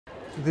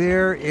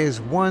There is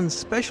one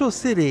special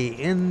city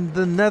in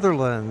the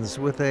Netherlands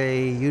with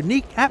a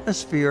unique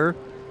atmosphere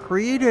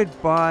created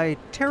by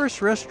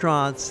terrace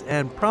restaurants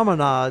and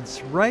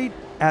promenades right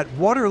at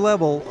water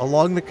level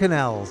along the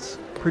canals,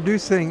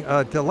 producing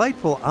a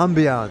delightful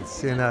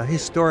ambience in a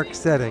historic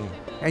setting,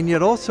 and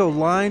yet also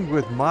lined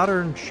with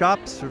modern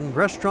shops and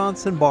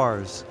restaurants and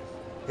bars.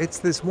 It's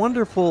this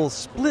wonderful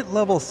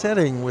split-level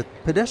setting with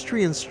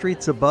pedestrian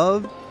streets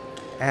above,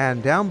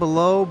 and down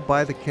below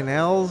by the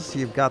canals,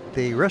 you've got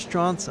the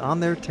restaurants on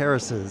their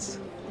terraces.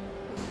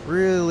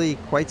 Really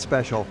quite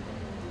special.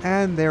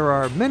 And there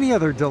are many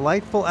other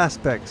delightful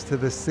aspects to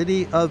the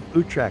city of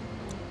Utrecht.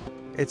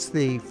 It's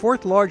the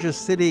fourth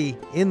largest city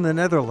in the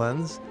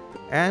Netherlands,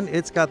 and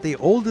it's got the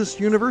oldest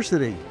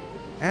university.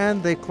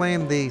 And they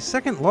claim the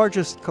second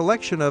largest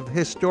collection of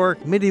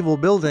historic medieval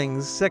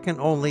buildings, second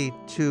only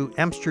to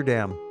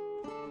Amsterdam.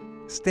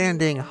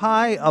 Standing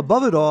high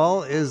above it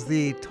all is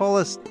the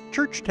tallest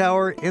church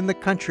tower in the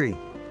country.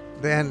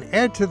 Then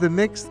add to the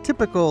mix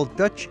typical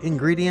Dutch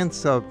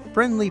ingredients of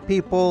friendly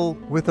people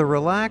with a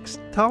relaxed,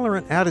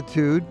 tolerant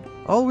attitude,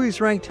 always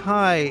ranked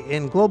high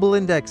in global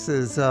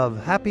indexes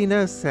of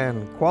happiness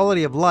and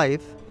quality of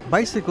life,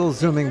 bicycles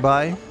zooming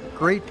by,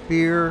 great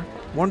beer,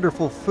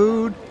 wonderful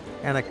food,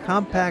 and a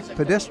compact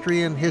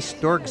pedestrian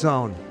historic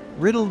zone,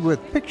 riddled with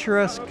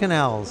picturesque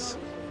canals.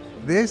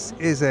 This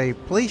is a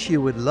place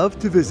you would love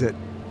to visit,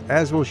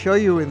 as we'll show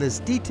you in this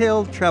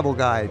detailed travel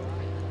guide.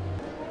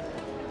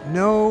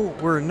 No,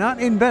 we're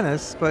not in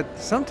Venice, but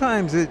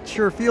sometimes it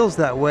sure feels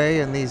that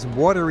way in these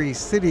watery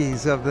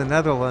cities of the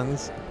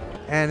Netherlands.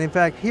 And in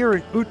fact, here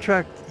in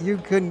Utrecht, you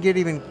can get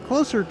even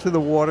closer to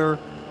the water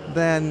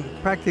than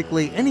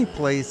practically any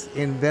place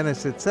in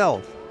Venice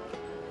itself,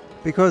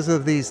 because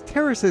of these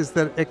terraces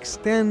that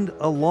extend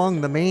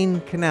along the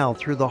main canal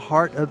through the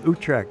heart of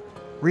Utrecht,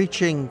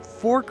 reaching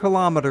 4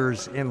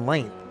 kilometers in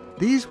length.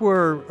 These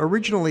were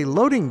originally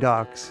loading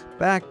docks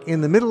back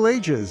in the Middle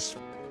Ages.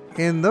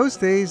 In those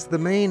days, the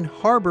main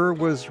harbor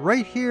was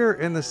right here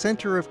in the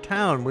center of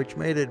town, which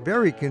made it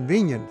very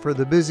convenient for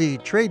the busy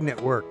trade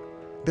network.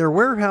 Their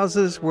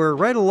warehouses were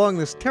right along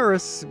this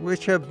terrace,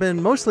 which have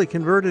been mostly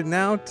converted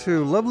now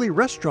to lovely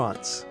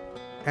restaurants.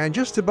 And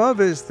just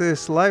above is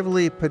this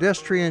lively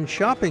pedestrian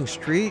shopping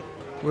street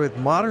with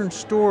modern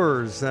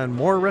stores and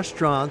more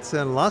restaurants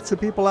and lots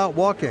of people out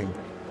walking.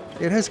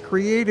 It has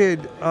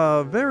created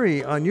a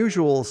very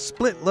unusual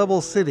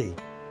split-level city.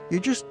 You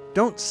just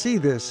don't see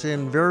this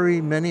in very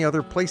many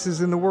other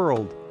places in the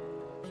world.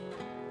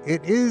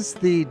 It is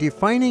the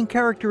defining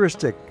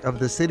characteristic of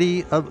the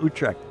city of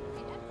Utrecht.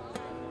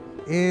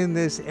 In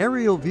this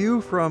aerial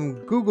view from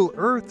Google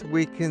Earth,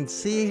 we can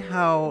see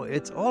how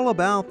it's all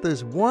about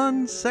this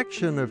one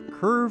section of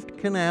curved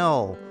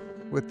canal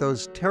with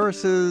those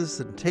terraces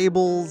and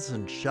tables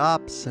and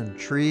shops and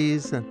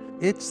trees, and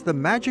it's the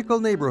magical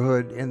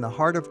neighborhood in the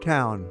heart of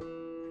town.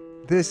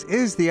 This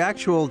is the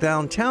actual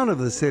downtown of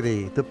the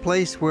city, the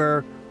place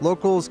where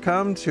locals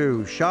come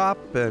to shop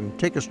and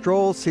take a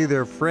stroll, see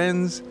their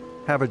friends,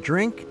 have a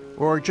drink,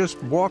 or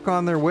just walk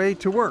on their way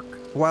to work.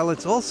 While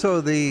it's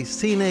also the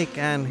scenic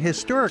and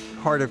historic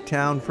heart of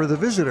town for the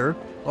visitor,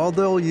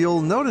 although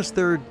you'll notice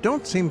there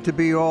don't seem to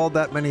be all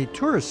that many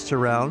tourists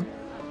around,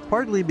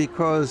 partly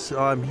because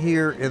I'm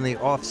here in the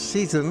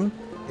off-season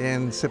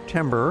in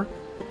September,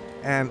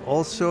 and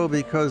also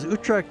because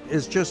Utrecht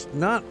is just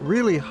not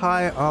really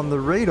high on the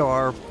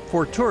radar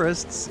for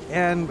tourists,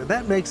 and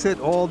that makes it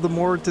all the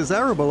more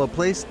desirable a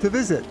place to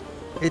visit.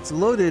 It's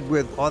loaded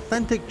with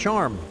authentic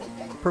charm,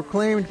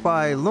 proclaimed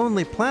by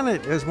Lonely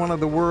Planet as one of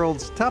the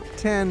world's top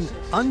 10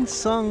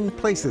 unsung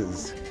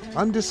places,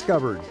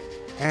 undiscovered,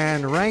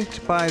 and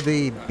ranked by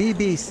the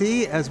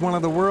BBC as one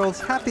of the world's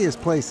happiest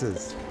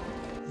places.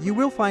 You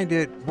will find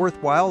it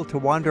worthwhile to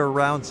wander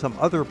around some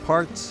other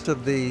parts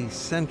of the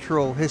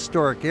central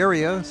historic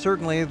area,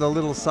 certainly the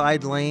little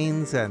side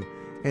lanes and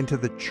into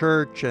the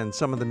church and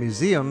some of the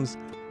museums,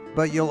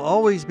 but you'll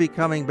always be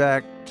coming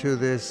back to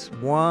this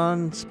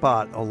one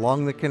spot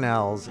along the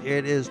canals.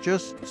 It is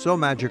just so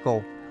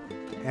magical.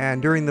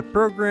 And during the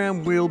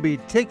program, we'll be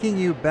taking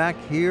you back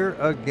here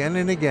again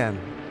and again,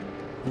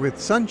 with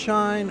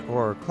sunshine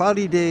or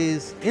cloudy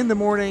days in the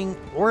morning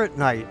or at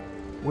night,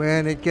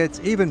 when it gets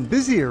even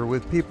busier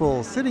with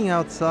people sitting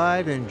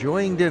outside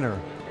enjoying dinner.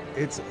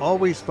 It's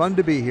always fun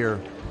to be here.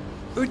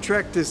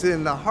 Utrecht is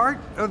in the heart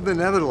of the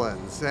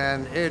Netherlands,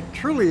 and it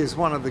truly is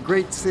one of the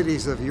great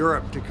cities of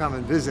Europe to come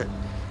and visit.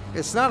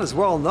 It's not as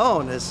well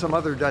known as some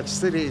other Dutch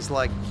cities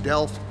like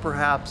Delft,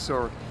 perhaps,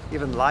 or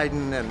even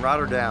Leiden and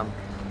Rotterdam,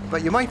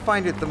 but you might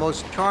find it the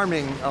most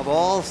charming of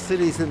all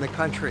cities in the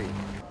country.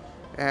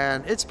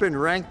 And it's been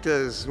ranked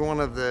as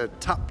one of the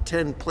top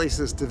 10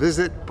 places to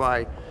visit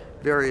by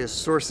various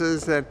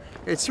sources, and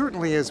it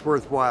certainly is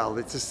worthwhile.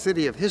 It's a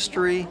city of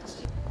history.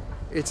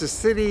 It's a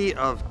city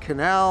of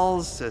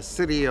canals, a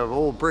city of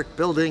old brick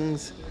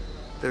buildings.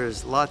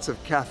 There's lots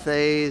of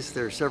cafes,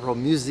 there's several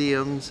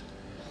museums,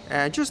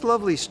 and just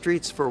lovely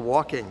streets for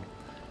walking.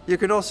 You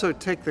can also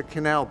take the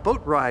canal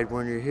boat ride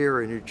when you're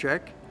here in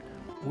Utrecht.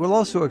 We'll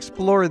also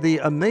explore the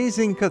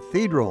amazing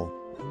cathedral,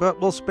 but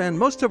we'll spend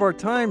most of our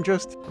time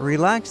just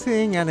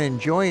relaxing and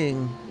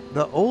enjoying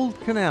the old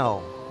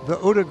canal, the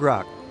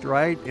Utrecht,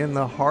 right in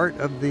the heart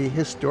of the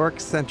historic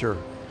center,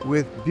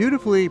 with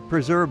beautifully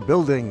preserved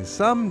buildings,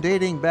 some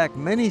dating back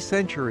many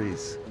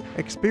centuries,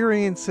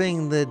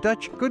 experiencing the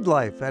Dutch good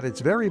life at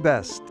its very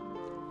best.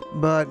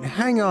 But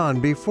hang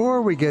on,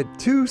 before we get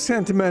too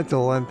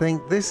sentimental and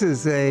think this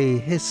is a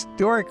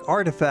historic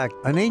artifact,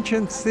 an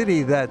ancient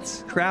city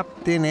that's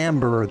trapped in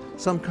amber,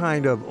 some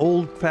kind of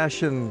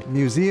old-fashioned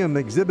museum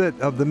exhibit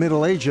of the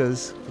Middle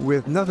Ages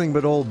with nothing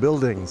but old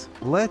buildings,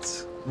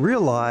 let's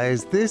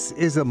realize this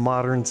is a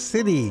modern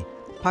city.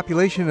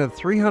 Population of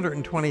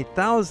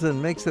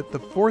 320,000 makes it the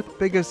fourth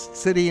biggest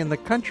city in the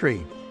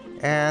country.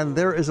 And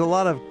there is a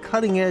lot of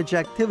cutting-edge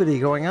activity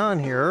going on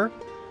here.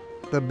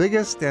 The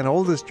biggest and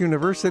oldest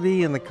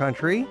university in the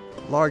country.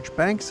 Large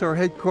banks are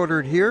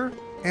headquartered here,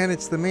 and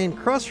it's the main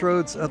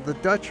crossroads of the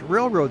Dutch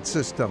railroad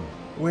system.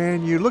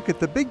 When you look at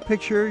the big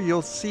picture,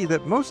 you'll see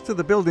that most of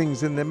the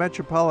buildings in the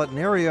metropolitan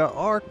area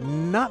are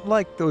not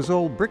like those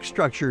old brick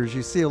structures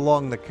you see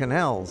along the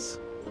canals.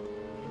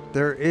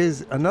 There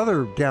is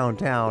another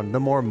downtown, the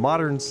more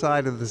modern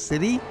side of the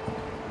city.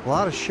 A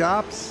lot of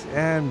shops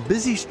and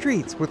busy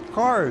streets with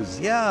cars.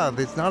 Yeah,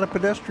 it's not a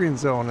pedestrian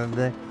zone in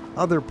the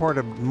other part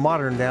of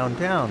modern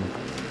downtown.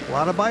 A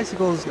lot of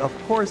bicycles, of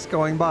course,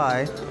 going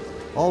by.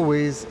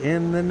 Always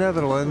in the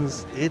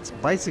Netherlands, it's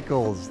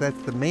bicycles. That's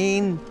the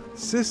main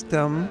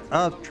system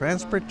of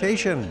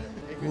transportation.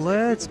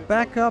 Let's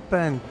back up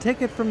and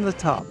take it from the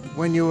top.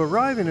 When you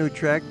arrive in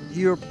Utrecht,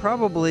 you're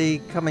probably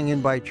coming in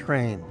by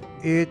train.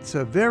 It's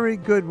a very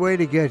good way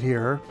to get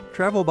here.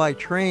 Travel by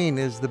train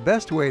is the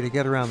best way to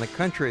get around the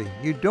country.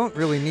 You don't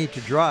really need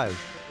to drive.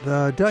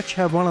 The Dutch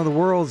have one of the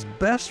world's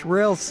best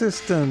rail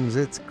systems.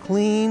 It's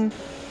clean,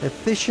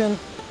 efficient,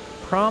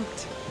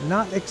 prompt,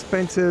 not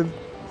expensive,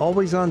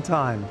 always on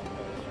time.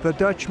 The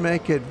Dutch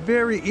make it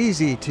very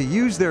easy to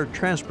use their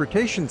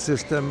transportation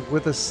system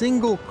with a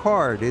single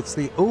card. It's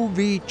the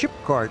OV chip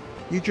card.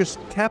 You just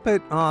tap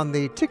it on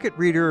the ticket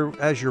reader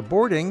as you're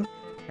boarding,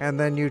 and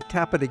then you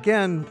tap it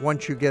again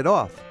once you get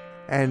off.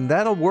 And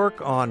that'll work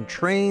on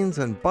trains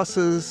and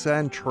buses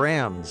and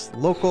trams,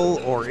 local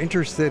or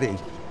intercity.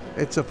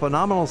 It's a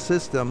phenomenal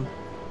system.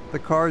 The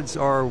cards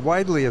are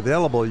widely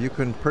available. You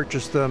can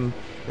purchase them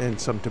in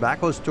some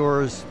tobacco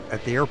stores,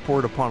 at the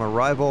airport upon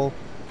arrival,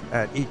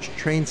 at each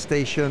train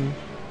station.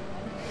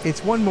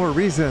 It's one more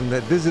reason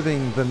that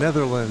visiting the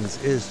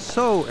Netherlands is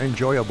so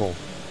enjoyable.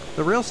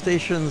 The rail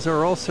stations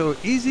are also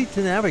easy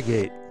to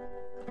navigate,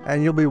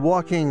 and you'll be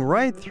walking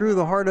right through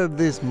the heart of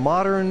this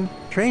modern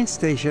train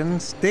station,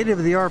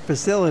 state-of-the-art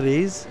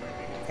facilities,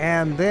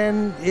 and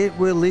then it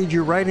will lead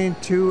you right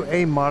into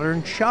a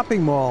modern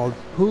shopping mall,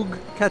 Hoog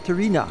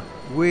Catharina,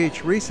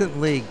 which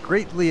recently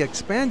greatly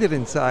expanded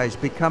in size,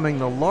 becoming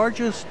the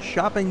largest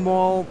shopping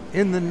mall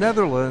in the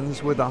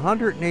Netherlands with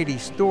 180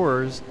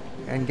 stores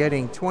and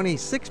getting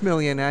 26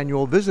 million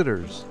annual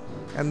visitors.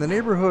 And the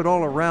neighborhood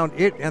all around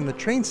it and the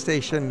train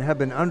station have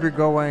been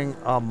undergoing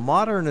a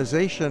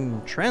modernization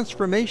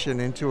transformation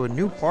into a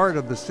new part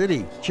of the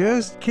city.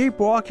 Just keep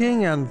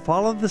walking and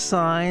follow the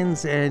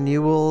signs and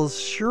you will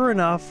sure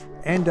enough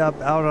end up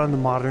out on the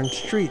modern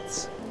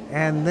streets.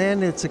 And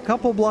then it's a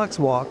couple blocks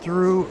walk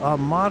through a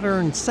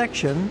modern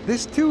section.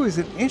 This too is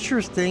an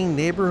interesting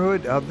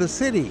neighborhood of the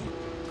city.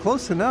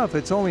 Close enough,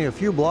 it's only a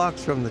few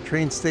blocks from the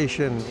train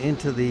station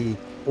into the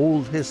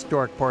old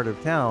historic part of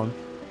town.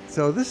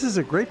 So this is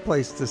a great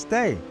place to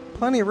stay.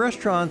 Plenty of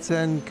restaurants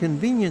and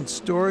convenience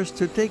stores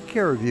to take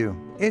care of you.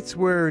 It's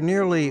where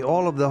nearly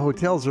all of the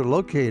hotels are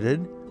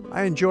located.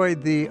 I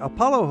enjoyed the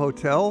Apollo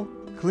Hotel,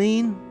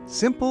 clean,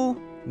 simple,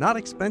 not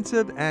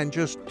expensive, and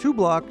just 2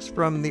 blocks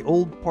from the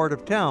old part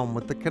of town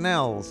with the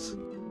canals.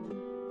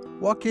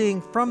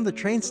 Walking from the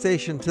train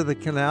station to the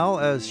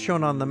canal, as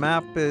shown on the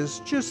map, is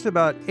just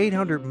about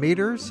 800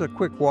 meters, a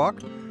quick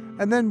walk,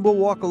 and then we'll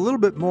walk a little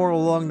bit more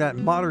along that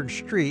modern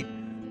street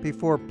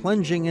before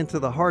plunging into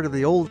the heart of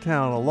the old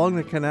town along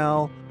the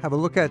canal, have a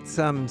look at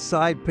some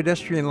side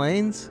pedestrian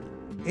lanes,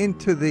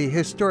 into the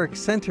historic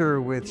center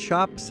with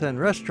shops and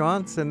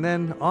restaurants, and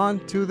then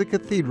on to the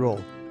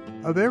cathedral.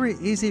 A very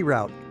easy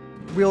route.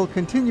 We'll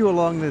continue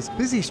along this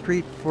busy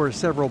street for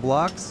several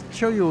blocks,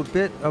 show you a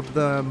bit of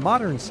the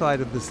modern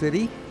side of the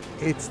city.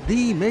 It's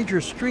the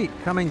major street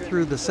coming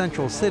through the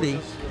central city.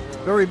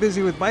 Very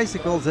busy with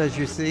bicycles, as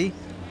you see.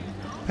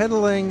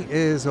 Pedaling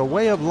is a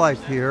way of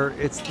life here.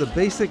 It's the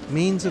basic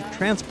means of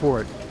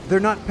transport. They're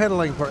not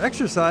pedaling for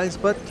exercise,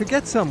 but to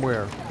get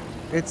somewhere.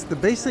 It's the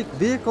basic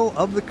vehicle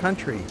of the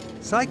country.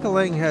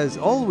 Cycling has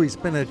always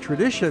been a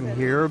tradition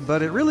here,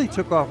 but it really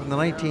took off in the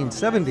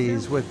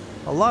 1970s with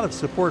a lot of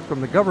support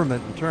from the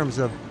government in terms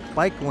of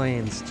bike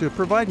lanes to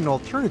provide an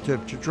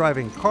alternative to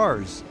driving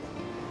cars.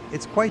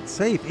 It's quite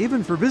safe,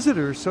 even for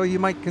visitors, so you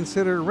might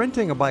consider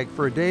renting a bike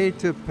for a day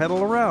to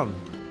pedal around.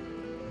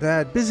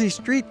 That busy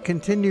street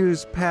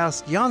continues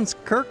past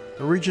Janskirk,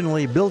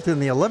 originally built in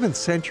the 11th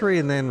century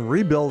and then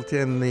rebuilt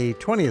in the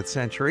 20th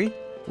century.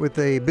 with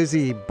a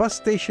busy bus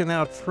station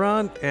out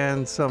front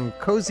and some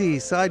cozy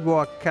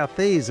sidewalk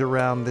cafes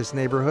around this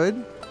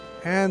neighborhood.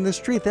 And the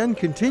street then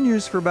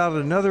continues for about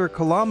another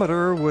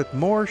kilometer with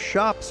more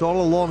shops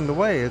all along the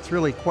way. It's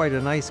really quite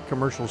a nice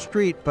commercial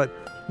street, but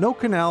no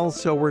canals,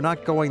 so we're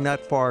not going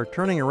that far,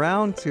 turning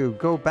around to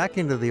go back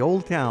into the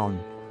old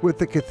town. With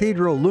the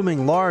cathedral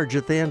looming large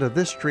at the end of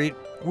this street,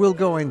 we'll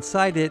go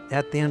inside it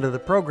at the end of the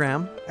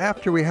program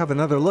after we have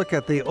another look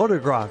at the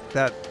Oudegracht,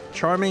 that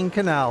charming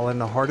canal in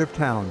the heart of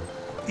town.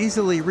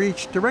 Easily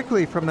reached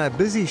directly from that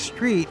busy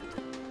street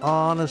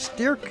on a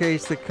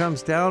staircase that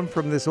comes down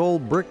from this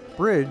old brick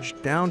bridge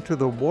down to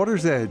the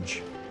water's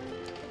edge.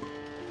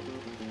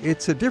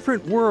 It's a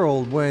different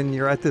world when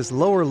you're at this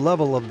lower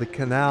level of the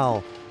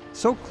canal,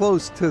 so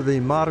close to the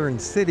modern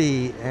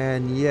city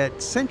and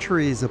yet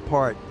centuries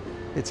apart.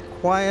 It's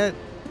quiet,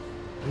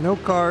 no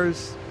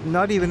cars,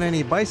 not even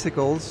any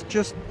bicycles,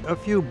 just a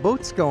few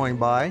boats going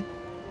by,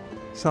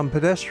 some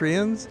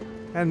pedestrians,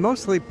 and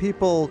mostly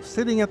people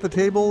sitting at the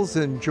tables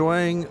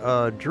enjoying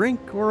a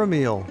drink or a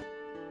meal.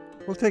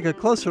 We'll take a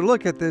closer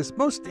look at this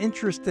most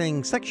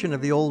interesting section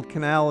of the old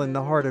canal in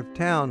the heart of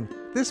town.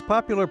 This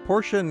popular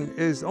portion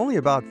is only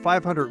about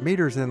 500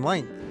 meters in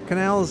length.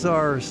 Canals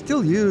are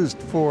still used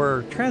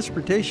for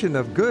transportation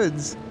of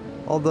goods,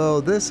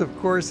 although this, of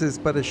course, is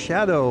but a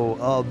shadow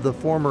of the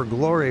former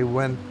glory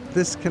when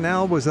this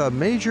canal was a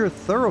major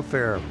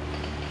thoroughfare.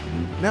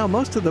 Now,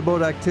 most of the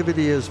boat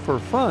activity is for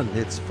fun.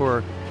 It's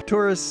for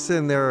tourists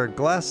in their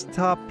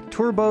glass-top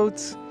tour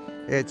boats.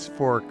 It's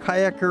for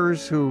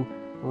kayakers who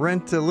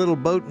rent a little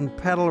boat and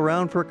paddle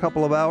around for a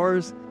couple of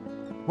hours.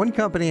 One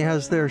company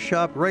has their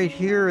shop right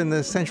here in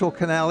the central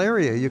canal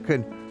area. You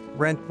can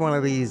rent one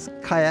of these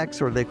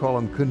kayaks, or they call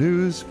them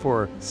canoes,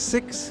 for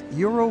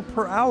 €6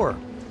 per hour.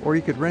 Or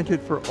you could rent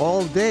it for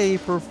all day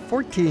for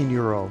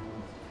 €14,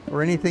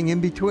 or anything in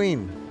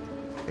between.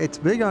 It's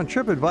big on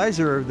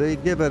TripAdvisor. They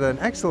give it an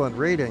excellent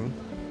rating.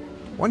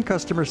 One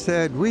customer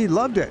said, "We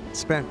loved it.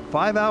 Spent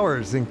 5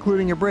 hours,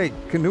 including a break,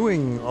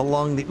 canoeing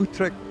along the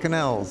Utrecht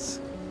canals."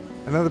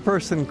 Another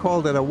person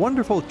called it a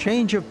wonderful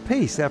change of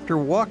pace after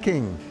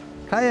walking,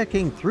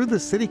 kayaking through the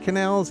city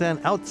canals and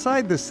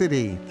outside the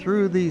city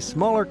through the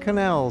smaller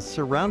canals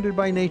surrounded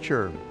by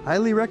nature.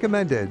 Highly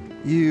recommended.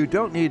 You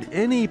don't need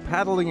any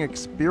paddling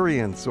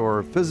experience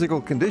or physical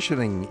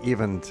conditioning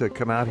even to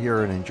come out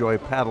here and enjoy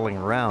paddling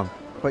around.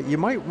 But you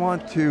might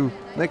want to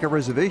make a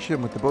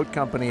reservation with the boat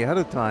company ahead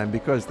of time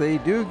because they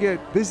do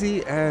get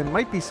busy and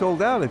might be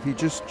sold out if you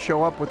just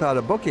show up without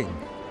a booking.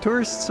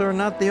 Tourists are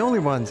not the only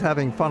ones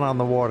having fun on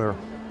the water.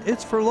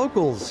 It's for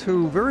locals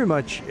who very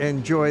much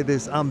enjoy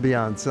this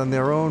ambience on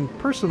their own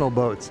personal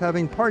boats,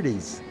 having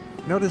parties.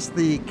 Notice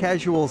the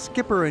casual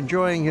skipper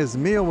enjoying his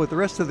meal with the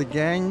rest of the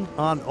gang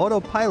on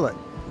autopilot.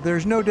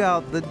 There's no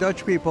doubt that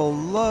Dutch people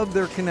love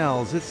their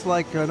canals. It's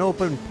like an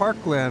open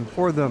parkland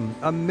for them,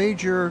 a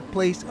major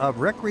place of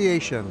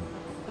recreation,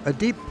 a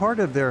deep part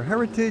of their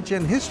heritage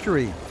and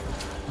history.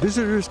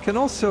 Visitors can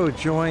also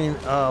join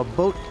a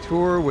boat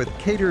tour with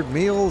catered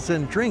meals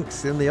and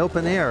drinks in the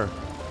open air.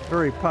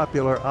 Very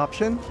popular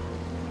option.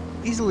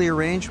 Easily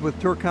arranged with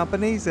tour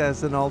companies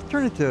as an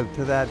alternative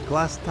to that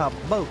glass-top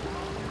boat.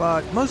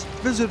 But most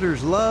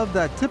visitors love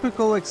that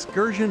typical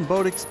excursion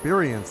boat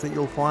experience that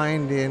you'll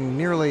find in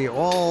nearly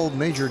all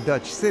major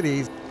Dutch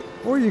cities.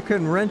 Or you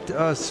can rent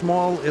a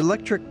small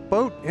electric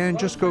boat and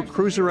just go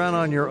cruise around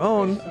on your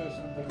own.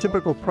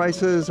 Typical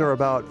prices are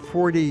about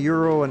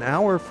 €40 an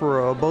hour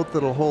for a boat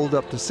that'll hold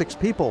up to 6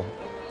 people.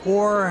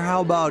 Or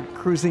how about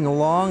cruising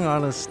along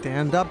on a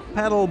stand-up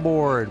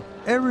paddleboard?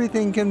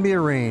 Everything can be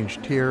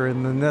arranged here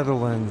in the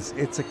Netherlands.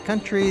 It's a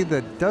country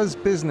that does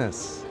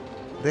business.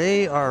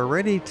 They are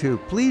ready to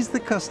please the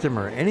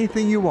customer,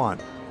 anything you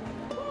want.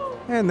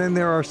 And then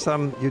there are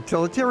some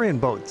utilitarian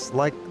boats,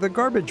 like the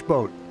garbage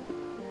boat.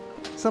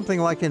 Something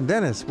like in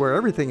Venice, where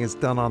everything is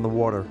done on the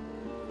water.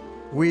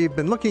 We've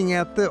been looking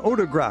at the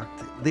Oudegracht,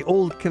 the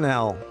Old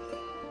Canal.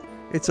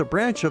 It's a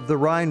branch of the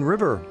Rhine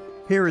River.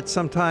 Here it's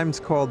sometimes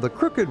called the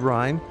Crooked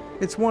Rhine.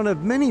 It's one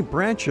of many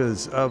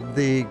branches of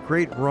the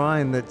Great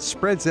Rhine that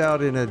spreads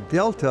out in a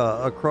delta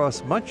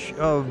across much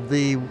of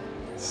the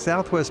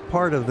southwest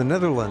part of the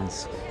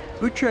Netherlands.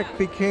 Utrecht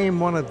became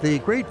one of the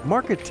great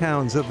market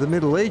towns of the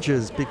Middle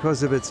Ages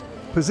because of its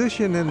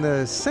position in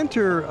the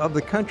center of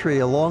the country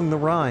along the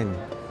Rhine.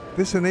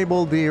 This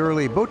enabled the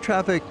early boat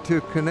traffic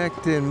to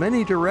connect in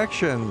many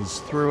directions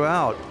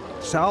throughout,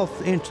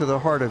 south into the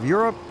heart of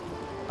Europe,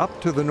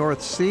 up to the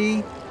North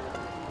Sea,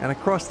 and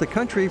across the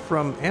country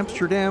from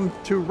Amsterdam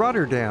to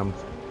Rotterdam.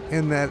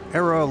 In that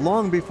era,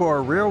 long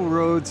before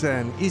railroads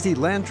and easy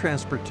land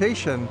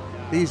transportation,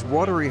 these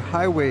watery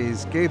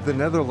highways gave the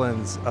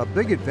Netherlands a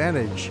big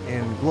advantage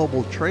in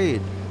global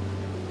trade.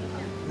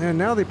 And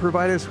now they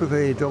provide us with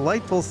a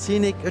delightful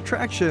scenic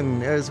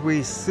attraction as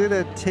we sit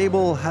at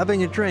table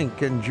having a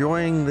drink,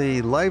 enjoying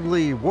the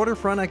lively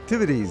waterfront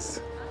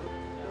activities.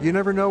 You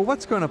never know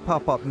what's going to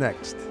pop up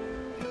next.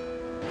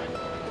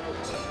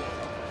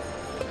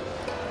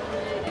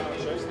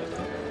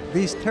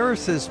 These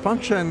terraces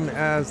function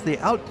as the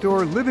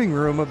outdoor living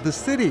room of the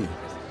city.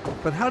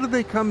 But how did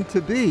they come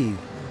to be?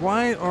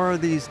 Why are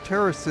these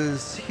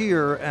terraces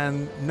here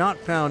and not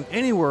found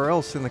anywhere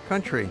else in the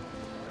country?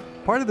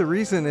 Part of the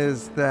reason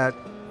is that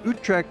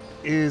Utrecht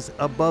is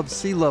above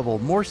sea level,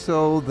 more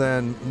so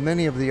than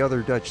many of the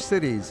other Dutch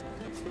cities,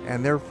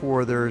 and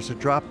therefore there's a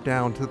drop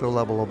down to the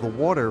level of the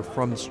water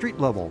from street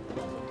level.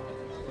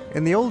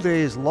 In the old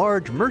days,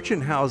 large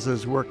merchant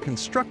houses were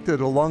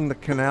constructed along the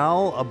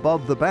canal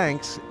above the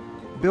banks,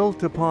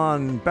 built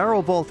upon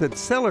barrel-vaulted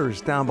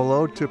cellars down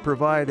below to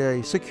provide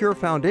a secure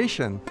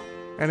foundation.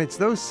 And it's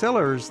those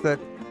cellars that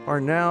are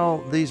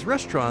now these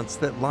restaurants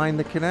that line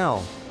the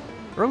canal.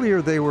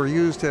 Earlier they were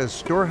used as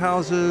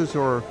storehouses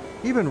or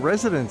even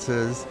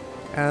residences,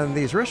 and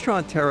these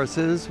restaurant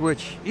terraces,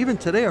 which even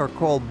today are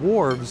called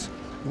wharves,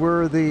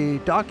 were the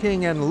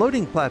docking and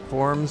loading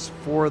platforms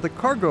for the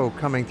cargo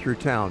coming through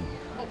town.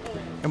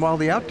 And while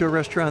the outdoor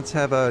restaurants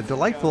have a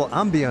delightful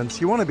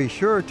ambience, you want to be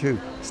sure to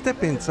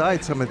step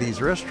inside some of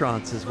these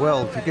restaurants as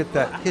well to get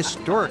that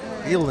historic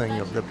feeling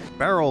of the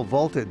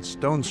barrel-vaulted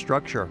stone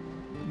structure.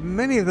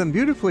 Many of them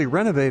beautifully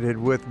renovated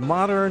with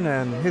modern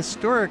and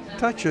historic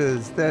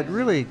touches that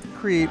really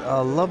create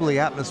a lovely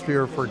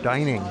atmosphere for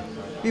dining.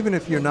 Even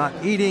if you're not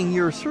eating,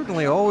 you're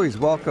certainly always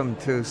welcome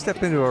to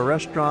step into a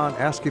restaurant,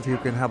 ask if you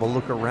can have a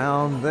look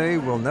around. They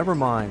will never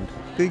mind,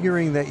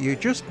 figuring that you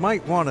just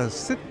might want to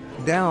sit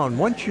down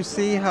once you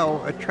see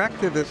how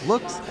attractive it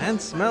looks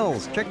and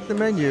smells. Check the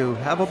menu,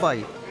 have a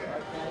bite.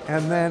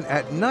 And then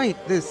at night,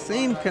 this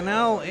same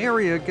canal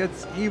area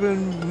gets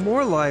even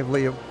more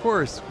lively, of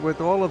course,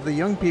 with all of the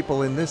young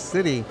people in this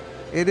city.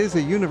 It is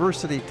a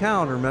university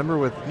town, remember,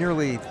 with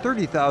nearly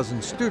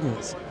 30,000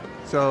 students.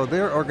 So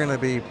there are going to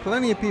be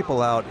plenty of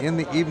people out in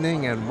the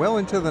evening and well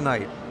into the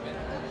night.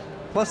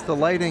 Plus the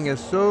lighting is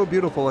so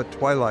beautiful at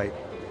twilight.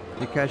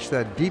 You catch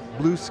that deep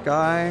blue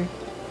sky,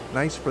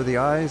 nice for the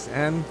eyes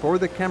and for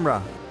the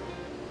camera.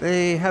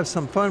 They have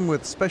some fun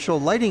with special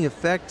lighting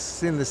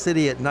effects in the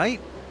city at night,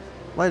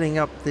 lighting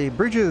up the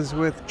bridges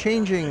with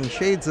changing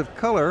shades of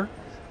color,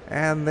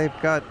 and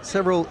they've got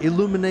several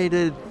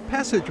illuminated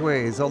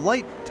passageways, a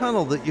light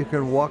tunnel that you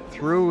can walk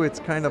through. It's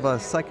kind of a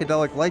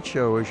psychedelic light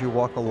show as you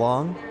walk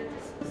along.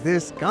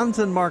 This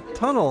Ganzenmarkt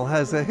tunnel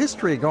has a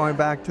history going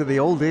back to the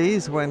old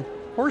days when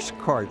horse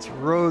carts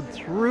rode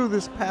through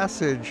this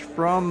passage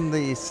from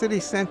the city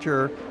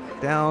center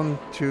down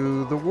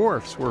to the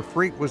wharfs where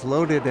freight was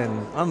loaded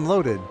and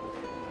unloaded,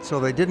 so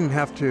they didn't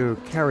have to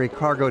carry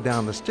cargo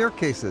down the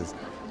staircases.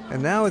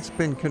 And now it's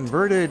been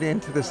converted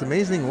into this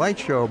amazing light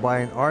show by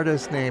an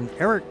artist named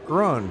Eric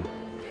Groen,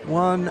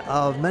 one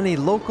of many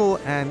local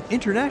and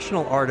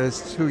international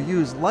artists who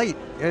use light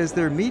as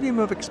their medium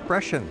of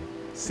expression.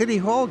 City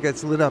Hall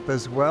gets lit up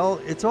as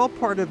well. It's all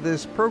part of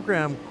this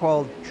program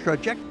called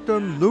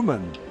Trajectum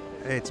Lumen.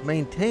 It's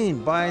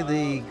maintained by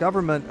the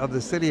government of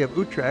the city of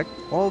Utrecht,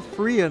 all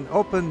free and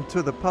open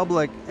to the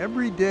public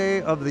every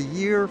day of the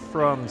year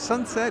from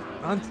sunset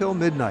until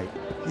midnight.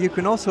 You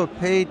can also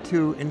pay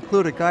to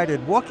include a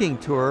guided walking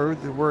tour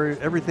where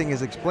everything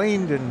is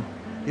explained and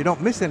you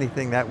don't miss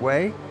anything that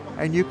way.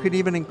 And you could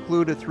even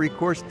include a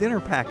 3-course dinner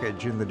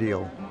package in the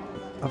deal.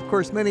 Of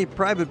course, many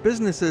private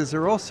businesses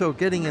are also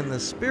getting in the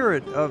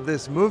spirit of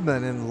this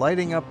movement and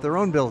lighting up their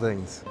own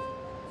buildings.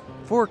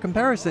 For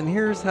comparison,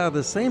 here's how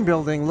the same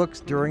building looks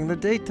during the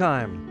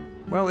daytime.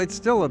 Well, it's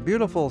still a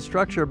beautiful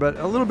structure, but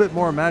a little bit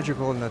more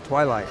magical in the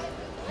twilight.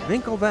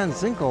 Winkel van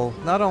Zinkel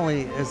not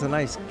only is a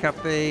nice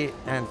cafe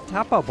and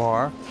tapa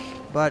bar,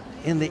 but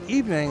in the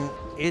evening,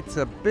 it's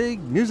a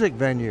big music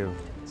venue.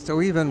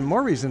 So even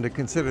more reason to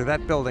consider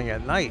that building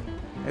at night.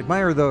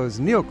 Admire those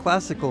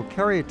neoclassical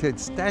caryatid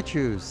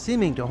statues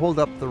seeming to hold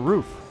up the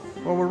roof.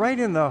 Well, we're right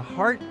in the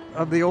heart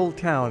of the old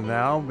town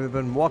now. We've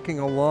been walking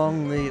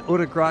along the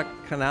Utrecht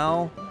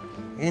Canal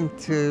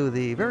into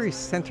the very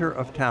center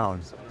of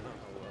town.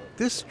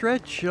 This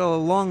stretch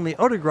along the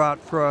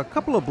Utrecht for a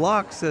couple of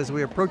blocks as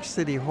we approach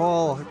City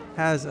Hall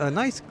has a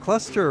nice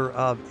cluster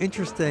of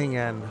interesting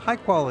and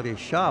high-quality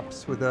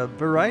shops with a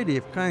variety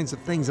of kinds of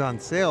things on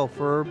sale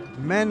for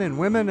men and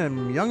women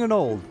and young and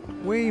old.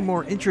 Way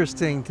more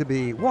interesting to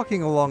be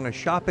walking along a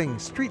shopping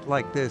street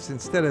like this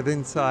instead of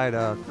inside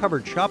a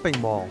covered shopping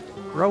mall.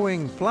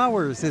 Growing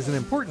flowers is an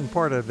important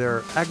part of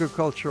their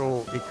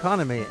agricultural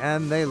economy,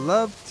 and they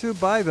love to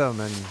buy them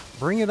and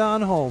bring it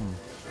on home.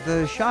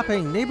 The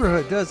shopping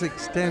neighborhood does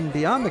extend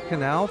beyond the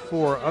canal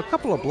for a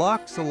couple of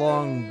blocks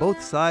along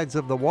both sides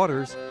of the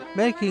waters,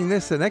 making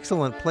this an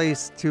excellent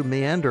place to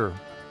meander.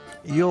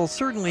 You'll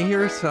certainly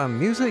hear some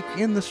music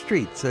in the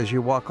streets as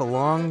you walk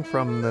along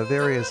from the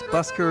various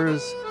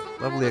buskers,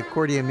 lovely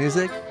accordion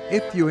music.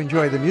 If you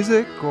enjoy the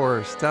music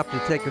or stop to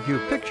take a few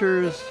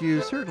pictures,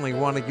 you certainly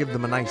want to give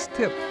them a nice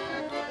tip.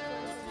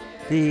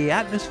 The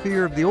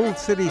atmosphere of the old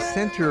city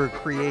center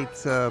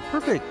creates a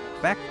perfect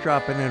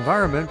backdrop and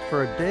environment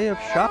for a day of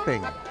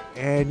shopping.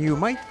 And you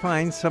might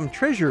find some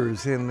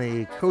treasures in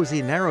the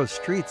cozy narrow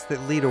streets that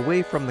lead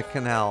away from the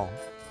canal.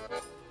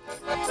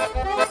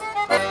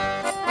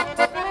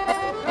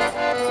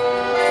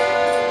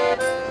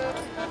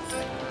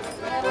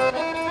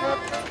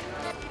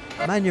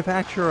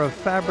 Manufacture of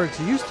fabrics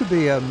used to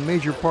be a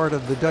major part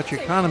of the Dutch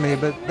economy,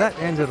 but that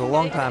ended a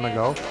long time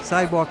ago.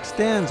 Sidewalk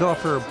stands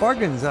offer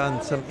bargains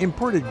on some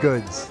imported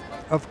goods.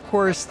 Of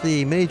course,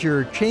 the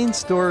major chain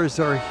stores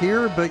are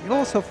here, but you'll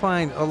also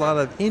find a lot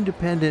of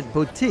independent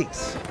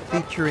boutiques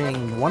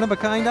featuring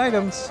one-of-a-kind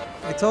items.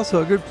 It's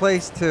also a good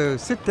place to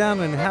sit down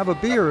and have a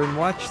beer and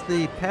watch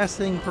the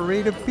passing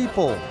parade of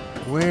people.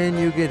 When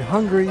you get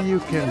hungry,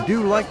 you can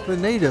do like the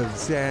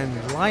natives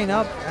and line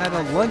up at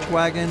a lunch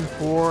wagon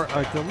for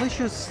a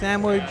delicious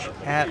sandwich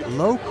at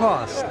low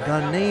cost.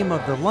 The name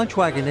of the lunch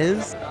wagon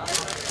is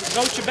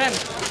Broodje Ben,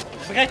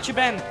 Breadje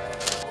Ben.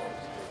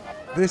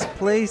 This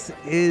place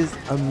is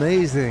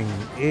amazing.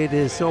 It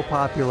is so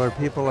popular.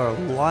 People are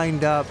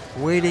lined up,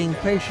 waiting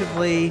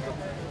patiently.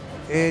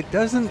 It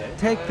doesn't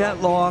take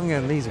that long,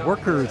 and these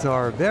workers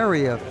are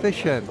very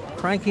efficient,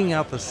 cranking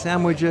out the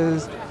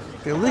sandwiches,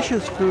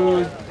 delicious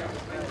food,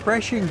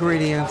 fresh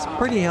ingredients,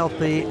 pretty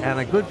healthy, and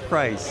a good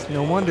price.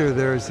 No wonder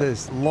there's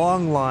this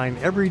long line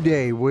every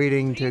day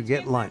waiting to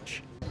get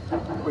lunch.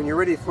 When you're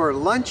ready for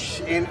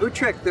lunch in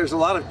Utrecht, there's a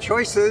lot of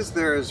choices.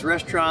 There's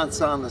restaurants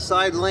on the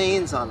side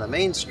lanes, on the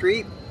main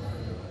street,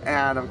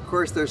 and of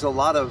course there's a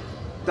lot of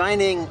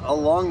dining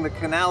along the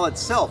canal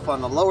itself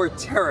on the lower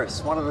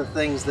terrace, one of the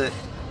things that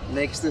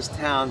makes this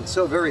town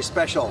so very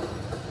special.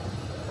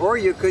 Or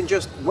you can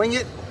just wing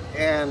it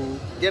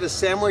and get a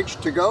sandwich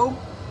to go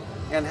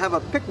and have a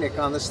picnic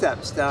on the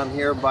steps down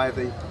here by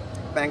the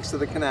banks of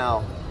the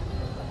canal.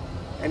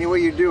 Any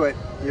way you do it,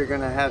 you're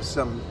going to have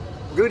some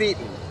good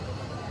eating.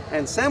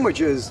 And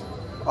sandwiches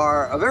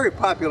are a very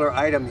popular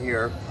item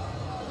here.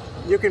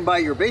 You can buy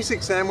your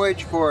basic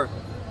sandwich for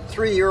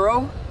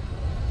 €3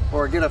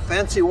 or get a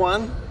fancy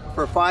one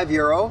for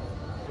 €5.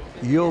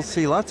 You'll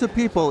see lots of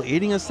people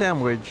eating a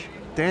sandwich,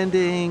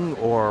 standing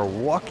or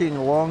walking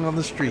along on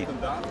the street,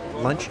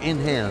 lunch in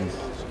hand.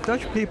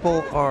 Dutch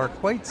people are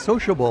quite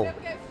sociable,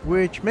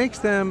 which makes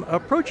them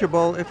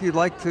approachable if you'd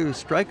like to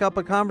strike up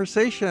a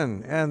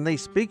conversation, and they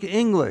speak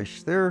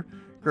English. They're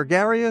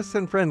gregarious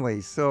and friendly,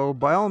 so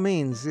by all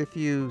means, if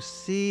you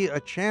see a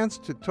chance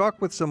to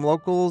talk with some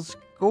locals,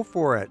 go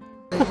for it.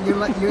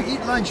 You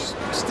eat lunch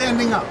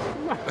standing up.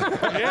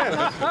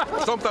 Yeah.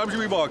 Sometimes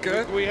we walk,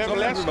 eh? We have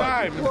Sometimes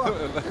less time.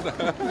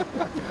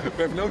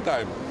 We have no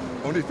time.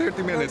 Only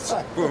 30 minutes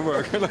for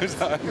work. Gotta get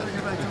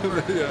back to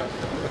work. Yeah.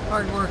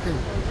 Hard working.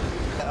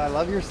 I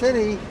love your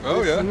city.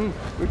 Oh, yeah?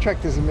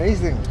 Utrecht is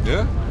amazing.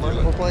 Yeah?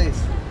 Wonderful place.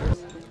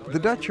 The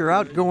Dutch are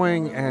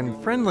outgoing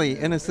and friendly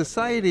in a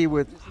society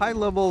with high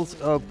levels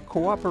of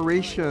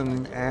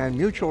cooperation and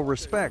mutual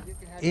respect,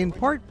 in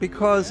part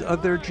because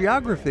of their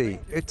geography.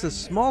 It's a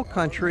small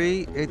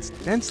country, it's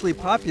densely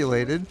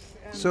populated,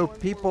 so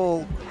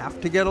people have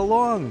to get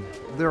along.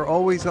 There are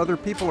always other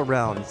people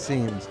around, it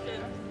seems.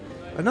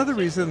 Another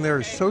reason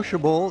they're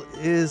sociable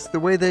is the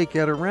way they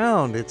get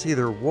around. It's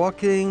either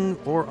walking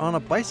or on a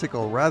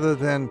bicycle rather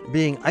than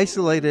being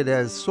isolated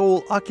as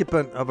sole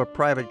occupant of a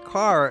private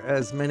car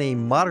as many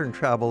modern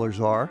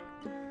travelers are.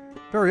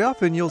 Very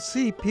often you'll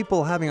see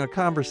people having a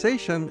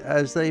conversation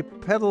as they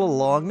pedal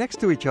along next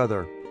to each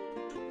other.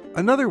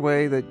 Another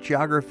way that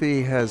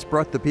geography has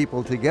brought the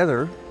people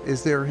together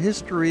is their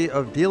history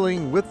of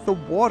dealing with the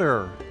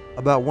water.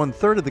 About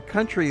 1/3 of the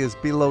country is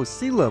below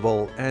sea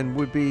level and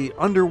would be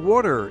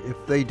underwater if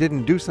they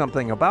didn't do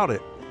something about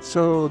it.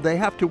 So they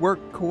have to work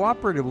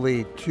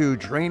cooperatively to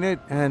drain it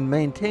and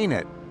maintain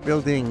it,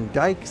 building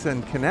dikes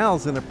and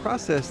canals in a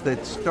process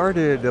that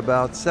started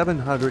about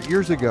 700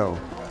 years ago.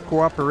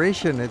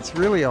 Cooperation, it's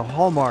really a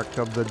hallmark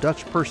of the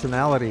Dutch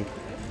personality.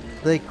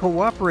 They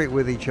cooperate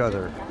with each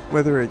other,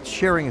 whether it's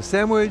sharing a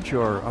sandwich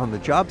or on the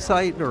job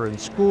site or in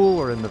school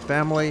or in the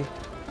family.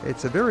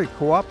 It's a very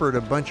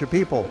cooperative bunch of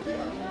people.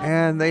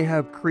 And they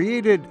have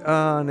created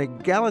an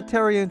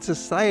egalitarian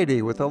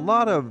society with a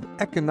lot of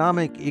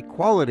economic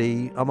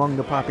equality among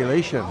the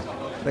population.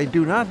 They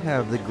do not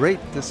have the great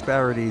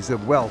disparities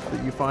of wealth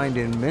that you find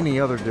in many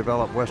other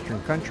developed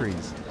Western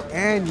countries.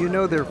 And you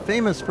know they're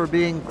famous for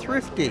being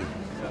thrifty.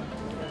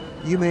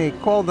 You may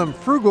call them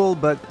frugal,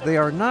 but they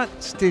are not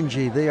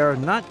stingy. They are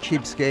not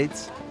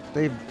cheapskates.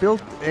 They've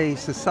built a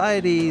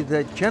society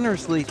that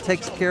generously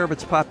takes care of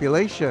its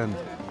population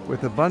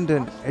with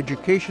abundant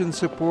education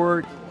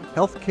support,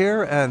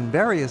 healthcare, and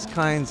various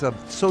kinds of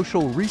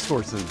social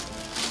resources.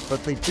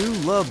 But they do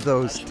love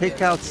those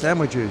takeout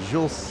sandwiches.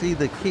 You'll see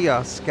the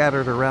kiosks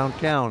scattered around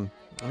town.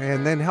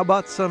 And then how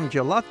about some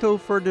gelato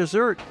for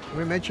dessert?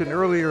 We mentioned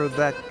earlier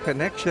that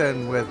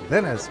connection with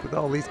Venice, with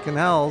all these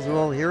canals.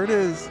 Well, here it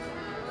is,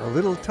 a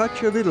little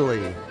touch of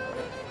Italy.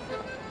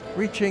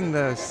 Reaching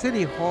the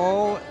city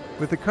hall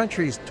with the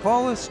country's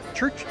tallest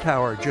church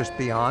tower just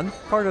beyond,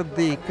 part of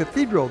the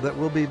cathedral that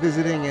we'll be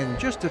visiting in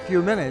just a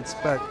few minutes,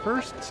 but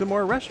first, some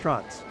more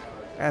restaurants.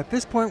 At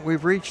this point,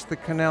 we've reached the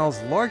canal's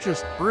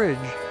largest bridge,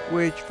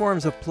 which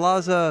forms a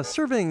plaza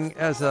serving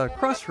as a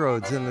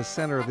crossroads in the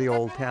center of the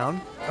old town.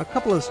 A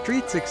couple of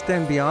streets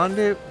extend beyond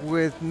it,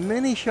 with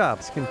many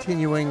shops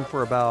continuing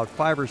for about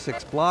 5 or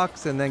 6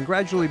 blocks and then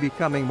gradually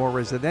becoming more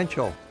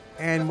residential.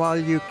 And while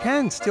you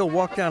can still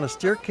walk down a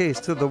staircase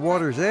to the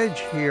water's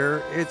edge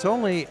here, it's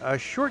only a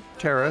short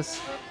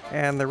terrace,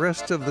 and the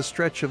rest of the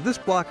stretch of this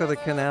block of the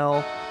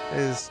canal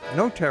is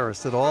no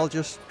terrace at all,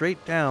 just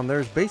straight down.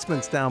 There's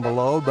basements down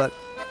below, but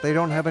they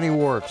don't have any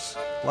wharfs.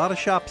 A lot of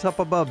shops up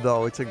above,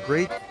 though. It's a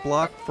great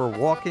block for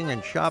walking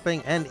and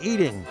shopping and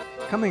eating.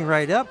 Coming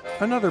right up,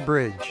 another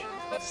bridge.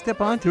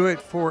 Step onto it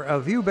for a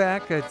view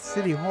back at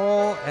City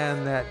Hall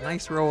and that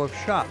nice row of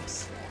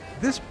shops.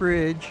 This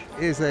bridge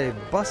is a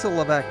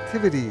bustle of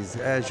activities,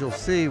 as you'll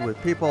see,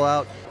 with people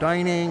out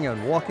dining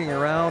and walking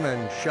around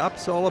and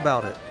shops all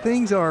about it.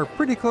 Things are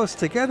pretty close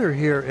together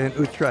here in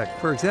Utrecht.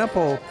 For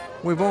example,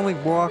 we've only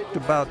walked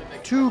about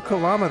 2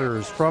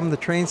 kilometers from the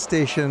train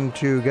station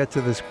to get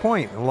to this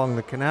point along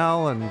the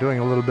canal and doing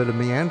a little bit of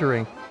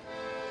meandering.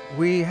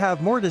 We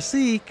have more to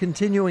see,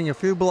 continuing a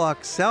few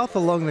blocks south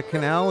along the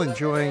canal,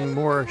 enjoying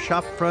more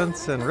shop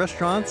fronts and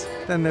restaurants.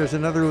 Then there's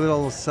another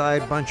little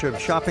side bunch of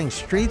shopping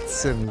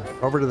streets and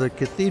over to the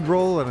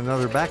cathedral and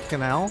another back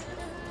canal.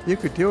 You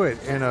could do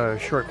it in a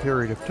short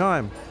period of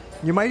time.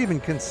 You might even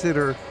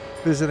consider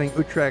visiting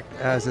Utrecht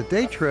as a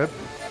day trip,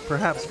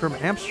 perhaps from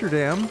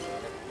Amsterdam.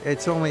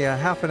 It's only a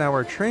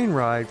half-an-hour train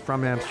ride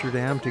from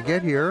Amsterdam to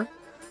get here.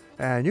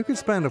 And you can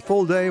spend a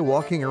full day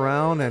walking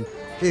around, and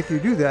if you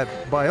do that,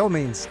 by all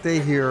means stay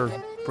here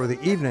for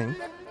the evening.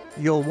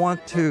 You'll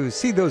want to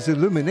see those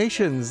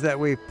illuminations that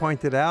we've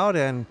pointed out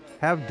and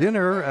have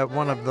dinner at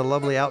one of the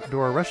lovely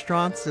outdoor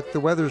restaurants if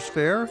the weather's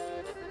fair.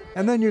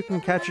 And then you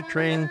can catch a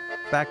train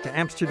back to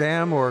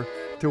Amsterdam or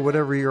to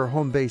whatever your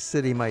home base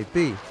city might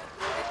be.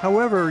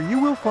 However, you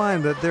will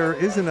find that there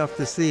is enough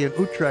to see in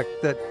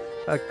Utrecht that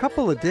a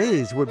couple of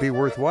days would be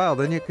worthwhile.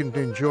 Then you can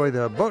enjoy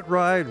the boat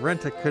ride,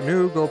 rent a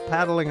canoe, go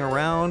paddling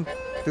around,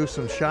 do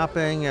some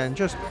shopping, and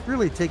just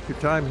really take your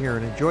time here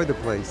and enjoy the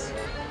place.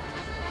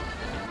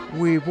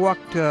 We've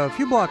walked a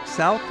few blocks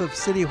south of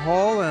City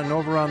Hall and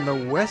over on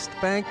the west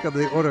bank of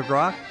the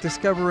Utrecht,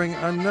 discovering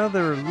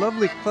another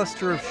lovely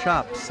cluster of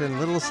shops in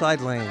little side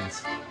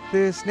lanes.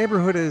 This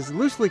neighborhood is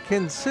loosely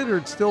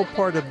considered still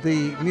part of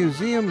the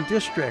museum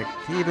district,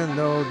 even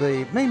though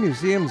the main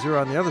museums are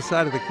on the other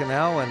side of the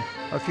canal and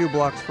a few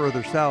blocks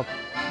further south.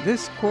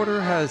 This quarter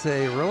has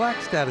a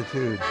relaxed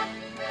attitude.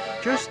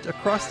 Just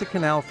across the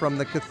canal from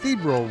the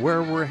cathedral,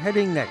 where we're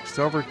heading next,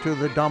 over to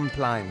the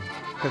Domplein,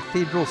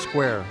 Cathedral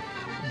Square.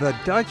 The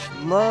Dutch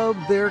love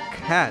their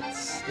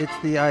cats. It's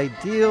the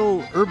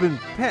ideal urban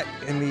pet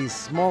in these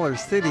smaller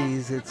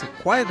cities. It's a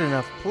quiet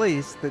enough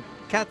place that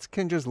cats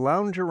can just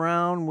lounge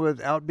around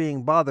without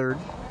being bothered,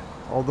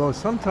 although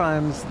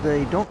sometimes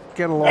they don't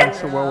get along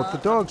so well with the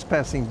dogs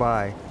passing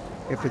by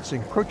if it's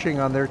encroaching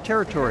on their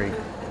territory.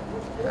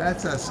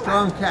 That's a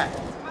strong cat.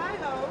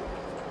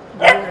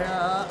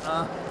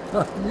 Yeah,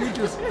 you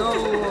just go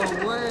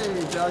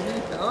away,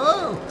 doggy.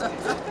 Oh!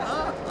 That's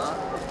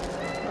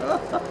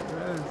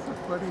the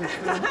funniest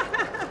thing.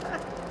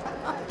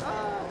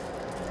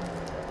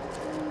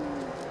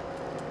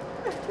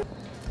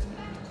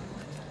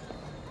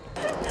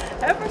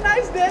 Have a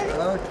nice day.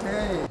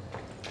 Okay.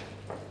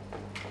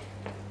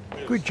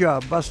 Good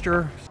job,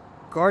 Buster,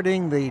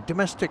 guarding the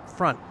domestic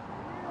front.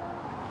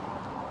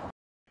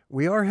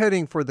 We are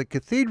heading for the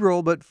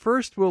cathedral, but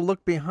first we'll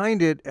look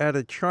behind it at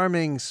a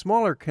charming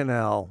smaller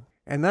canal,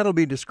 and that'll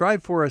be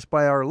described for us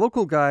by our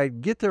local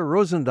guide, Gitte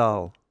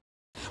Roosendaal.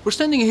 We're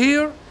standing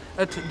here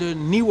at the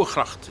Nieuwe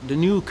Gracht, the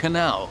new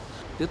canal.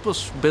 It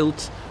was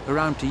built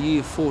around the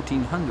year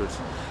 1400,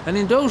 and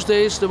in those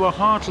days there were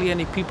hardly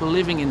any people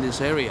living in this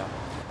area.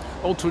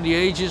 All through the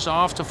ages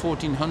after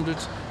 1400,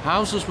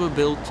 houses were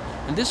built,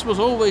 and this was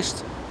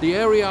always the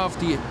area of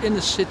the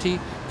inner city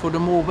for the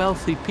more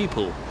wealthy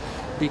people,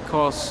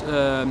 because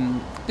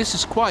this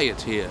is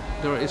quiet here.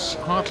 There is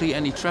hardly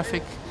any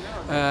traffic,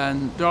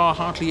 and there are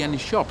hardly any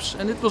shops.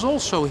 And it was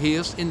also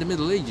here in the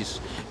Middle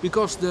Ages,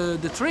 because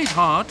the trade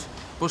heart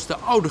was the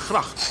Oude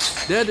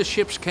Gracht. There the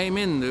ships came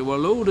in, they were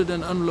loaded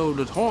and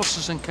unloaded,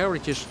 horses and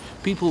carriages,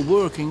 people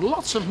working,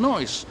 lots of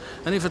noise.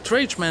 And if a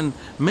tradesman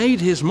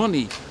made his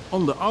money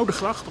on the Oude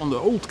Gracht, on the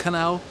old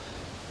canal,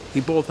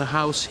 he bought a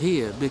house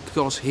here,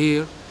 because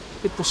here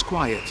it was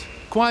quiet.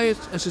 Quiet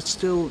as it's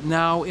still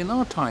now in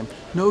our time.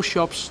 No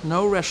shops,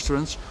 no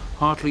restaurants,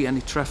 hardly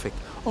any traffic.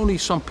 Only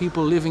some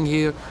people living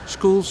here,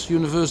 schools,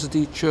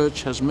 university,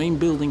 church has main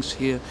buildings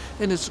here,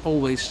 and it's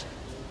always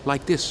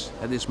like this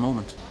at this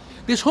moment.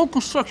 This whole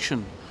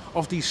construction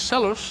of these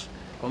cellars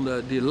on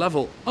the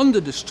level under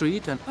the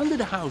street and under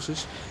the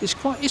houses is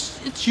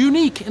it's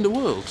unique in the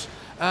world.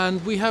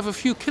 And we have a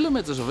few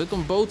kilometers of it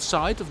on both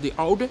sides of the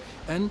Oude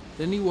and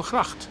the Nieuwe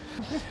Gracht.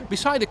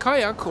 Beside a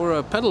kayak or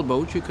a paddle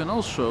boat, you can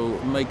also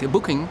make a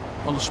booking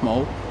on a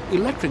small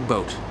electric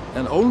boat.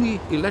 And only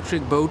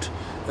electric boats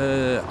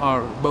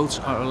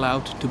are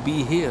allowed to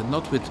be here,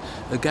 not with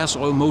a gas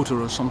oil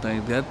motor or something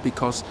like that,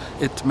 because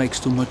it makes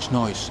too much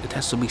noise. It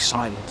has to be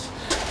silent.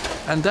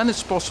 And then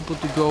it's possible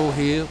to go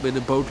here with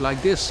a boat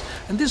like this.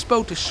 And this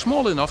boat is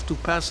small enough to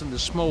pass in the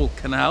small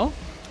canal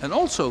and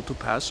also to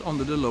pass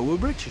under the lower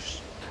bridges.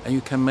 And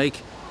you can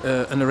make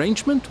an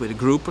arrangement with a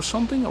group or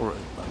something, or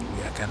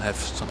you can have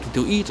something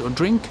to eat or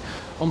drink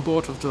on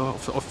board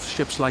of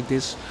ships like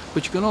this.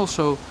 But you can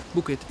also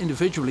book it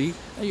individually,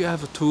 and you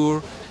have a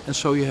tour, and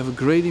so you have a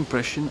great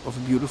impression of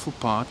a beautiful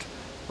part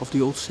of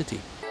the old city.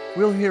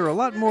 We'll hear a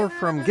lot more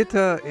from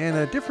Gitte in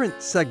a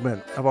different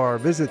segment of our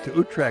visit to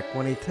Utrecht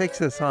when he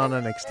takes us on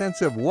an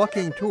extensive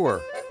walking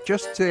tour.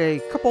 Just a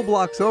couple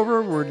blocks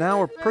over, we're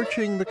now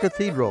approaching the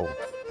cathedral.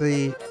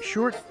 The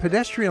short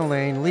pedestrian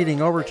lane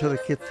leading over to the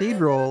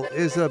cathedral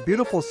is a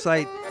beautiful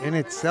sight in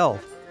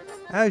itself.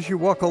 As you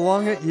walk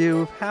along it,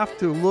 you have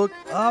to look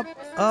up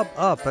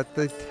at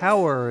the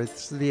tower.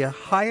 It's the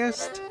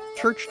highest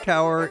church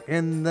tower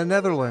in the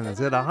Netherlands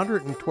at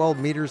 112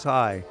 meters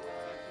high,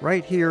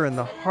 right here in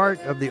the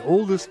heart of the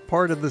oldest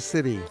part of the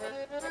city.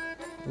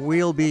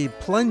 We'll be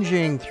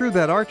plunging through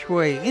that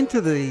archway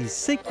into the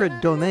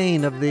sacred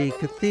domain of the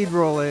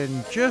cathedral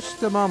in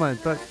just a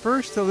moment. But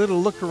first, a little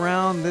look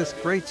around this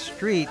great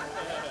street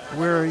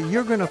where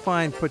you're going to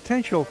find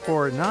potential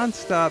for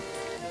non-stop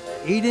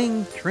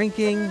eating,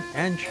 drinking,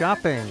 and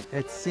shopping.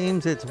 It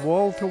seems it's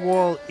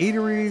wall-to-wall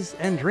eateries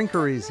and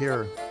drinkeries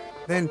here.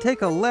 Then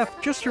take a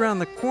left just around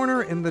the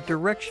corner in the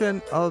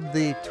direction of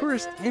the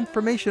Tourist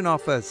Information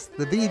Office,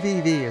 the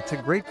VVV. It's a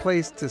great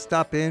place to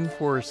stop in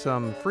for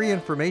some free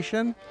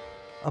information.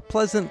 A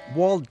pleasant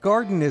walled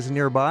garden is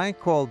nearby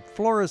called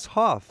Floris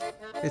Hof.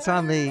 It's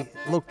on the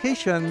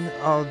location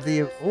of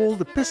the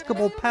old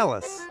Episcopal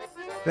Palace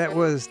that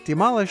was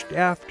demolished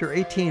after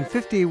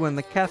 1850 when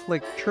the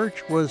Catholic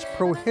Church was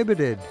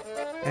prohibited.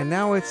 And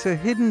now it's a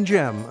hidden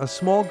gem, a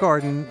small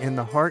garden in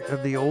the heart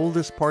of the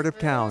oldest part of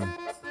town.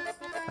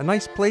 A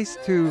nice place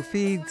to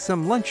feed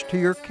some lunch to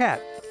your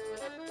cat.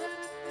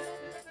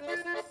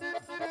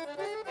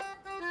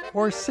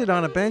 Or sit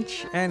on a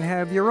bench and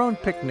have your own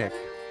picnic.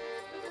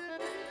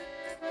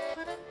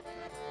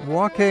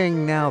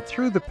 Walking now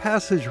through the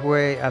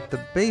passageway at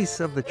the base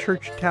of the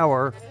church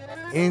tower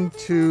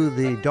into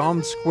the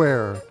Dom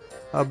Square,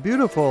 a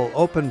beautiful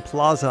open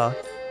plaza.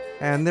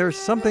 And there's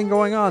something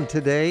going on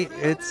today.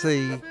 It's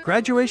a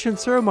graduation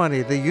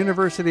ceremony. The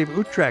University of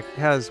Utrecht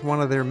has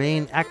one of their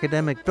main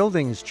academic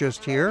buildings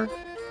just here.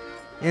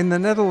 In the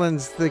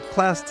Netherlands, the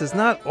class does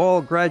not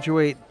all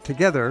graduate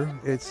together.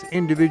 It's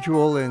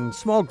individual in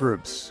small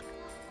groups,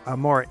 a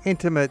more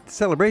intimate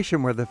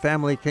celebration where the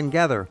family can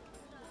gather.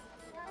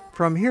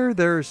 From here,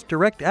 there's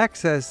direct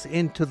access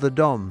into the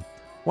Dom.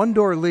 One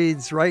door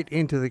leads right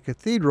into the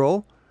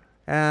cathedral,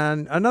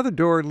 and another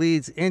door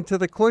leads into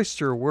the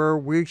cloister where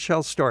we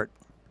shall start.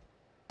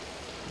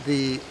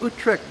 The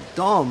Utrecht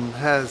Dom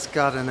has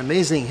got an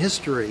amazing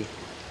history,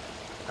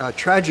 a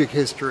tragic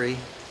history.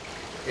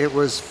 It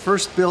was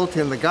first built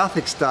in the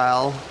Gothic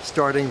style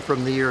starting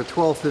from the year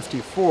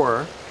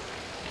 1254,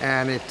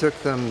 and it took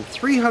them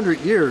 300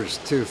 years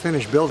to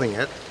finish building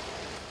it.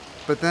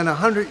 But then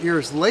 100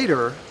 years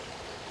later,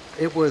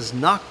 it was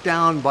knocked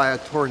down by a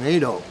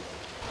tornado,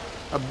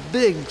 a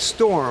big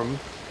storm,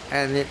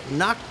 and it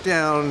knocked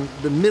down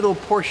the middle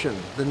portion,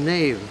 the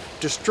nave,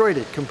 destroyed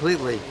it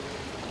completely,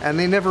 and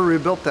they never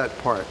rebuilt that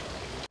part.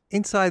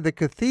 Inside the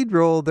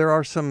cathedral, there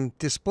are some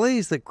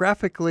displays that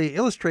graphically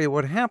illustrate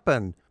what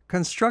happened.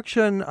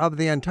 Construction of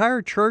the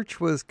entire church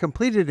was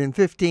completed in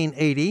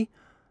 1580,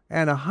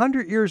 and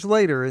 100 years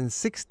later, in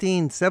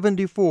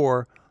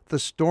 1674, the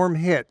storm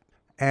hit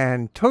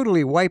and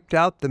totally wiped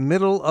out the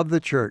middle of the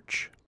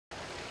church.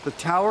 The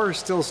tower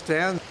still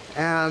stands,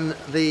 and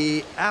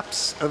the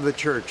apse of the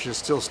church is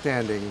still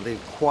standing. The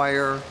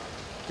choir,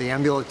 the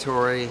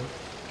ambulatory,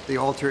 the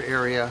altar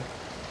area,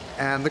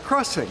 and the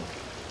crossing.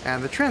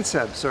 And the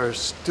transepts are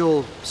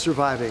still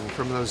surviving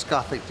from those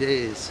Gothic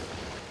days.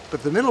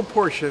 But the middle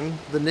portion,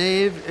 the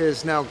nave,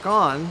 is now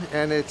gone,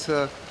 and it's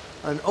an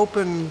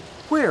open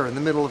square in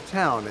the middle of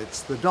town.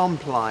 It's the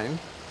Domplein.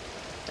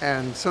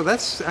 And so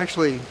that's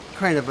actually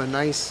kind of a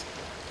nice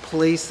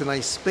place, a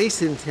nice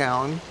space in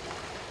town,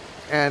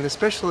 and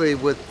especially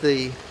with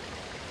the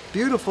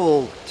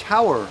beautiful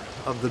tower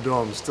of the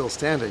Dome still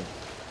standing.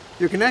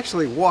 You can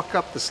actually walk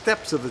up the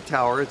steps of the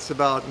tower. It's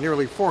about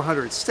nearly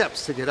 400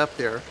 steps to get up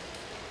there.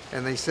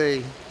 And they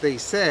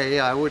say,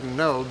 I wouldn't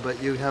know,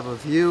 but you have a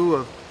view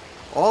of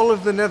all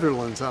of the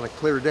Netherlands on a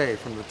clear day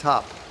from the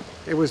top.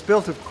 It was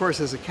built, of course,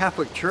 as a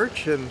Catholic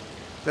church, and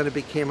then it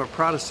became a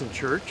Protestant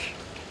church.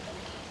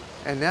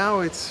 And now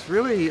it's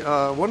really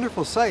a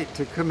wonderful sight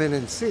to come in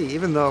and see.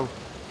 Even though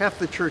half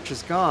the church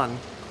is gone,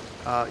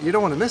 you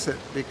don't want to miss it,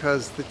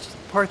 because the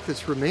part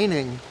that's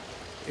remaining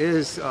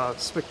is a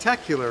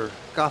spectacular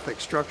Gothic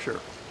structure.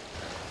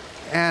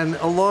 And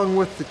along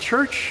with the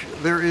church,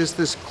 there is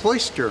this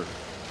cloister,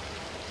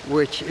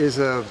 which is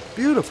a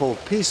beautiful,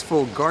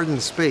 peaceful garden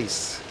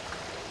space.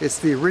 It's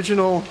the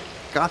original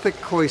Gothic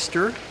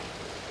cloister,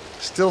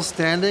 still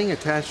standing,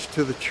 attached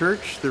to the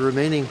church, the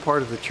remaining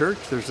part of the church.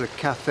 There's a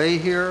cafe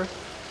here.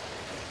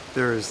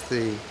 There's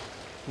the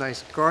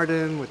nice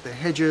garden with the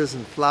hedges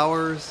and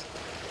flowers,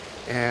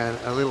 and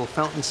a little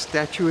fountain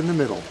statue in the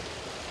middle.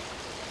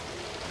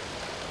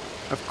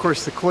 Of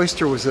course, the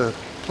cloister was a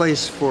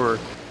place for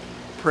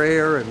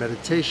prayer and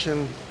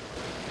meditation,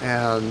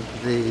 and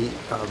the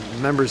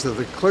members of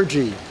the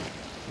clergy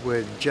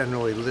would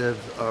generally live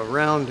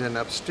around and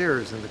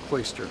upstairs in the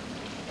cloister.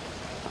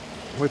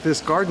 With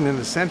this garden in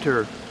the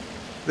center,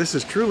 this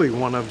is truly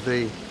one of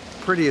the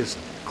prettiest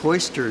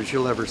cloisters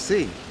you'll ever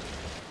see.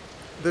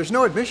 There's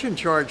no admission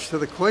charge to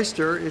the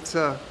cloister. It's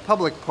a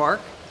public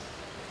park,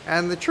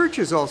 and the church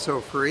is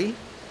also free.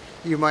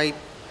 You might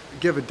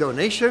give a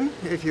donation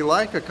if you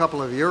like, a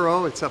couple of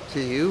euro, it's up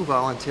to you,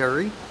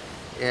 voluntary,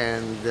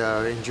 and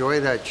enjoy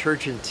that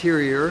church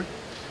interior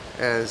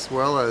as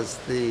well as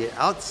the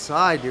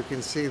outside. You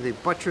can see the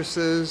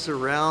buttresses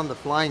around, the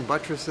flying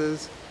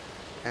buttresses,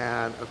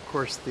 and of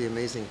course the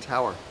amazing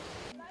tower.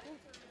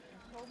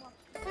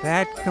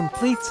 That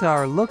completes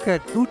our look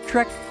at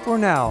Utrecht for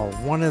now,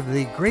 one of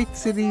the great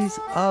cities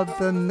of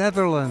the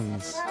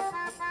Netherlands.